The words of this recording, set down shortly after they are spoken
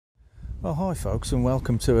Well, hi folks, and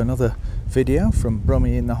welcome to another video from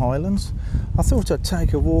Brummie in the Highlands. I thought I'd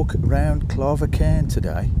take a walk around Clava Cairns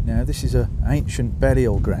today. Now this is an ancient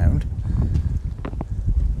burial ground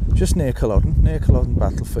just near Culloden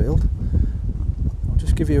battlefield. I'll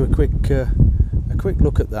just give you a quick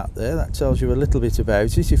look at that there. That tells you a little bit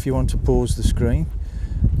about it if you want to pause the screen.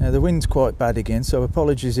 Now the wind's quite bad again, so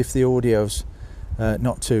apologies if the audio's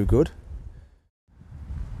not too good.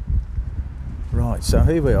 Right, so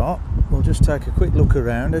here we are. We'll just take a quick look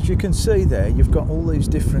around. As you can see there, you've got all these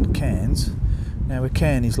different cairns. Now a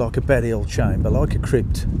cairn is like a burial chamber, like a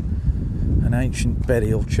crypt, an ancient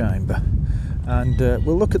burial chamber. And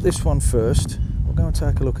we'll look at this one first. We'll go and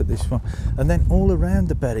take a look at this one. And then all around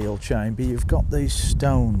the burial chamber, you've got these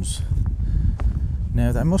stones.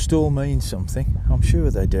 Now they must all mean something. I'm sure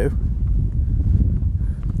they do.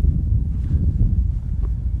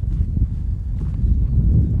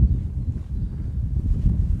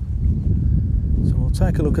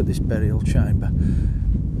 Take a look at this burial chamber,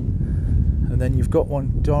 and then you've got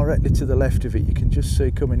one directly to the left of it. You can just see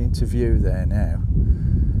coming into view there now,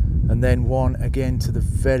 and then one again to the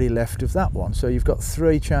very left of that one. So you've got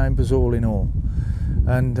three chambers all in all,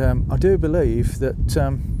 and I do believe that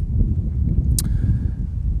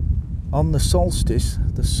on the solstice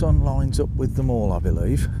the sun lines up with them all, I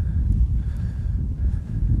believe.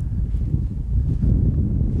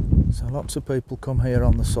 So lots of people come here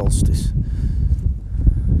on the solstice.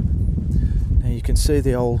 You can see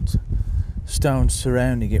the old stones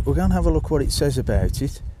surrounding it. We're going to have a look what it says about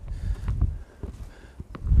it.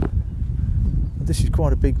 This is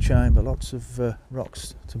quite a big chamber, lots of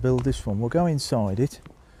rocks to build this one. We'll go inside it.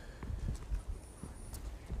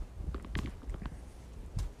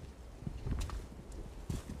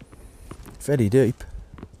 Very deep.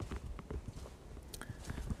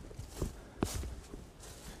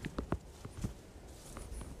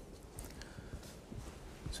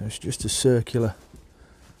 So it's just a circular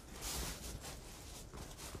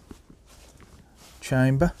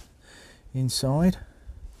chamber inside.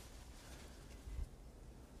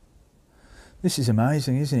 This is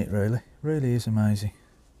amazing, isn't it, really? Really is amazing.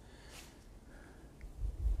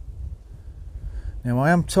 Now I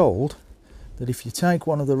am told that if you take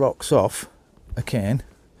one of the rocks off a cairn,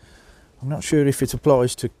 I'm not sure if it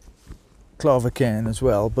applies to Clava Cairns as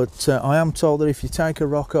well, but I am told that if you take a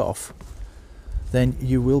rock off, then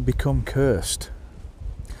you will become cursed.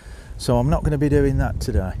 So I'm not going to be doing that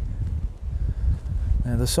today.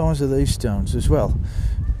 Now the size of these stones as well.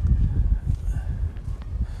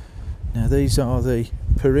 Now these are the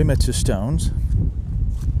perimeter stones.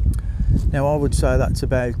 Now I would say that's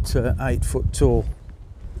about 8 foot tall,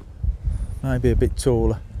 maybe a bit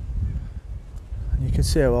taller. And you can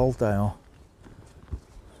see how old they are.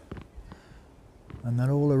 And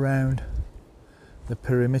they're all around the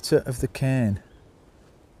perimeter of the cairn.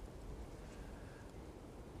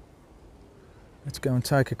 Let's go and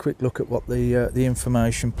take a quick look at what the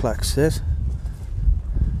information plaque says.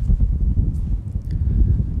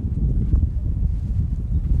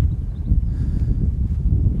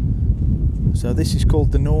 So this is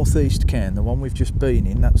called the Northeast Cairn, the one we've just been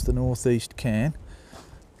in. That's the Northeast Cairn.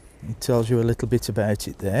 It tells you a little bit about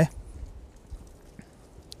it there.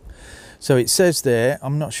 So it says there,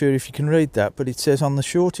 I'm not sure if you can read that, but it says on the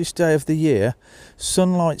shortest day of the year,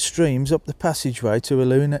 sunlight streams up the passageway to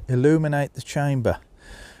illuminate the chamber.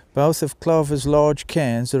 Both of Clava's large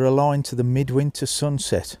cairns are aligned to the midwinter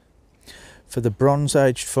sunset. For the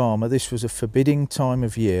Bronze-aged farmer, this was a forbidding time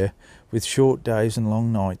of year, with short days and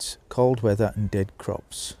long nights, cold weather and dead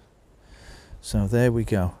crops. So there we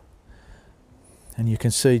go. And you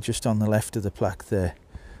can see just on the left of the plaque there,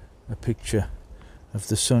 a picture of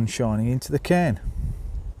the sun shining into the cairn.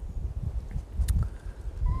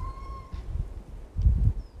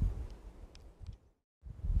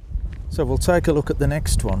 So we'll take a look at the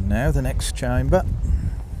next one now, the next chamber.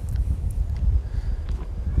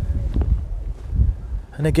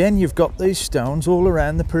 And again you've got these stones all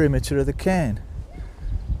around the perimeter of the cairn.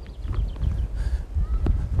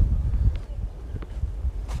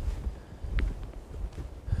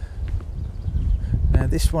 Now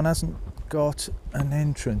this one hasn't got an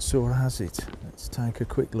entrance, or has it? Let's take a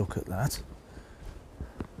quick look at that.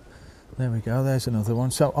 There we go, there's another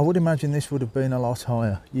one. So I would imagine this would have been a lot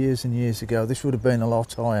higher. Years and years ago this would have been a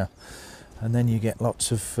lot higher, and then you get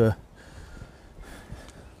lots of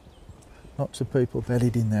people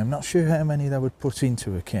buried in there. I'm not sure how many they would put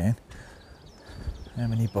into a cairn, how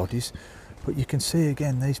many bodies, but you can see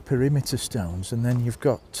again these perimeter stones, and then you've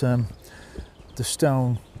got the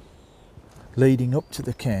stone leading up to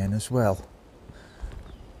the cairn as well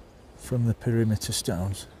from the perimeter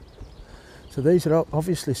stones. So these are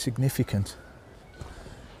obviously significant.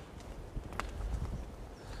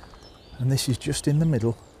 And this is just in the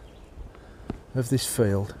middle of this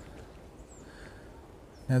field.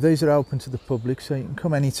 Now these are open to the public, so you can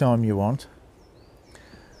come anytime you want.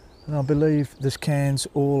 And I believe there's cairns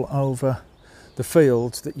all over the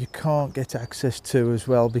fields that you can't get access to as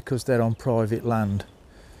well because they're on private land.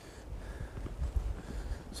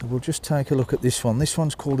 So we'll just take a look at this one. This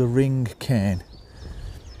one's called a ring cairn.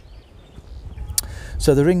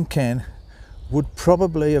 So the ring cairn would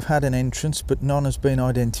probably have had an entrance, but none has been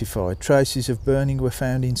identified. Traces of burning were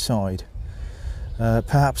found inside,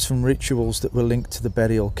 perhaps from rituals that were linked to the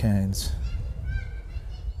burial cairns.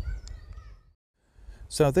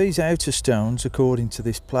 So these outer stones, according to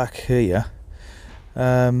this plaque here,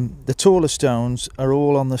 the taller stones are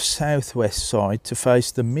all on the southwest side to face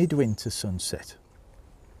the midwinter sunset.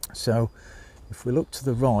 So if we look to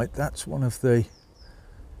the right, that's one of the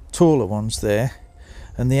taller ones there.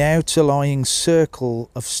 And the outer lying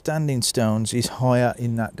circle of standing stones is higher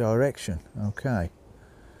in that direction. Okay.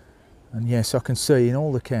 And yes, I can see in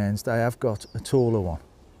all the cairns they have got a taller one.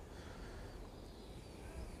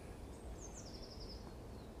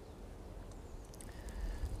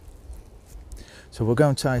 So we'll go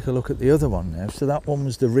and take a look at the other one now. So that one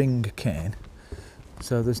was the ring cairn.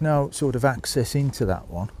 So there's no sort of access into that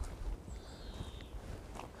one.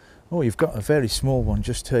 Oh, you've got a very small one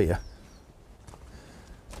just here.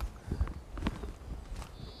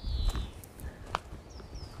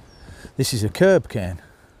 This is a curb cairn.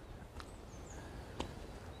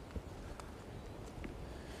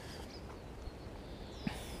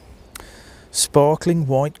 Sparkling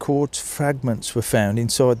white quartz fragments were found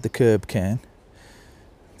inside the curb cairn,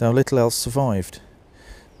 though little else survived.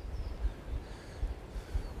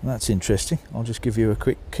 That's interesting. I'll just give you a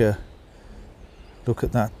quick look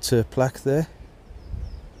at that plaque there.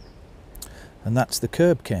 And that's the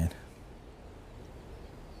curb cairn.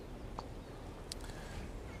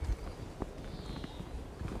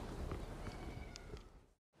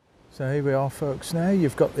 So here we are, folks. Now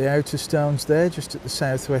you've got the outer stones there just at the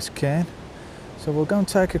southwest cairn. So we'll go and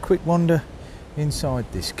take a quick wander inside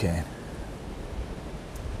this cairn.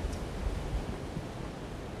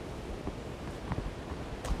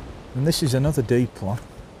 And this is another deep one.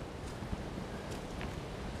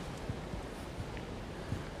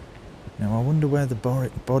 Now I wonder where the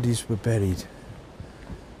bodies were buried.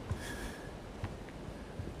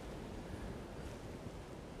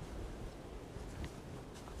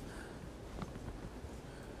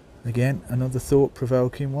 Again, another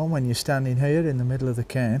thought-provoking one when you're standing here in the middle of the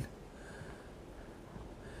cairn.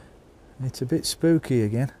 It's a bit spooky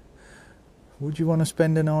again. Would you want to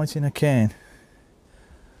spend a night in a cairn?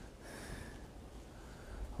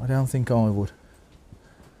 I don't think I would.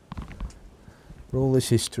 For all this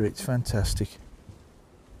history, it's fantastic.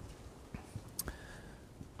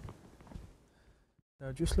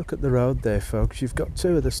 Now just look at the road there, folks. You've got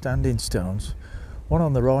two of the standing stones. One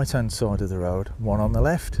on the right hand side of the road, one on the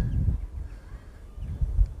left.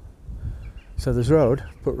 So there's road,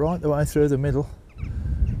 but right the way through the middle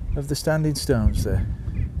of the standing stones there.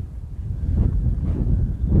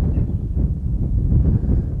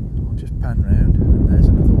 I'll just pan round, and there's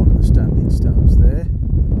another one of the standing stones there.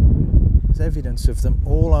 There's evidence of them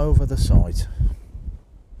all over the site.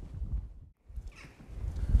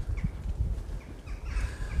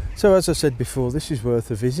 So as I said before, this is worth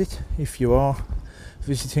a visit. If you are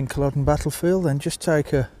visiting Culloden Battlefield, then just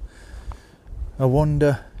take a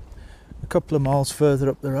wander a couple of miles further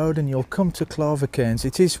up the road and you'll come to Clava Cairns.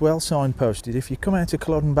 It is well signposted. If you come out of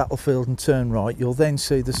Culloden Battlefield and turn right, you'll then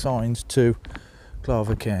see the signs to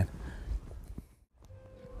Clava Cairn.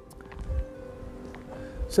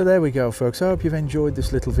 So there we go, folks. I hope you've enjoyed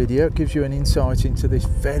this little video. It gives you an insight into this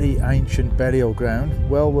very ancient burial ground.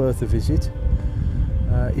 Well worth a visit.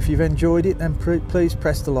 If you've enjoyed it, then please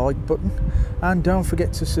press the like button, and don't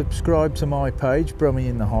forget to subscribe to my page, Brummie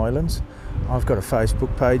in the Highlands. I've got a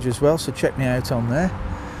Facebook page as well, so check me out on there.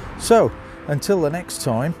 So until the next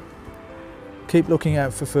time, keep looking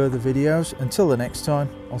out for further videos. Until the next time,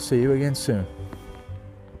 I'll see you again soon.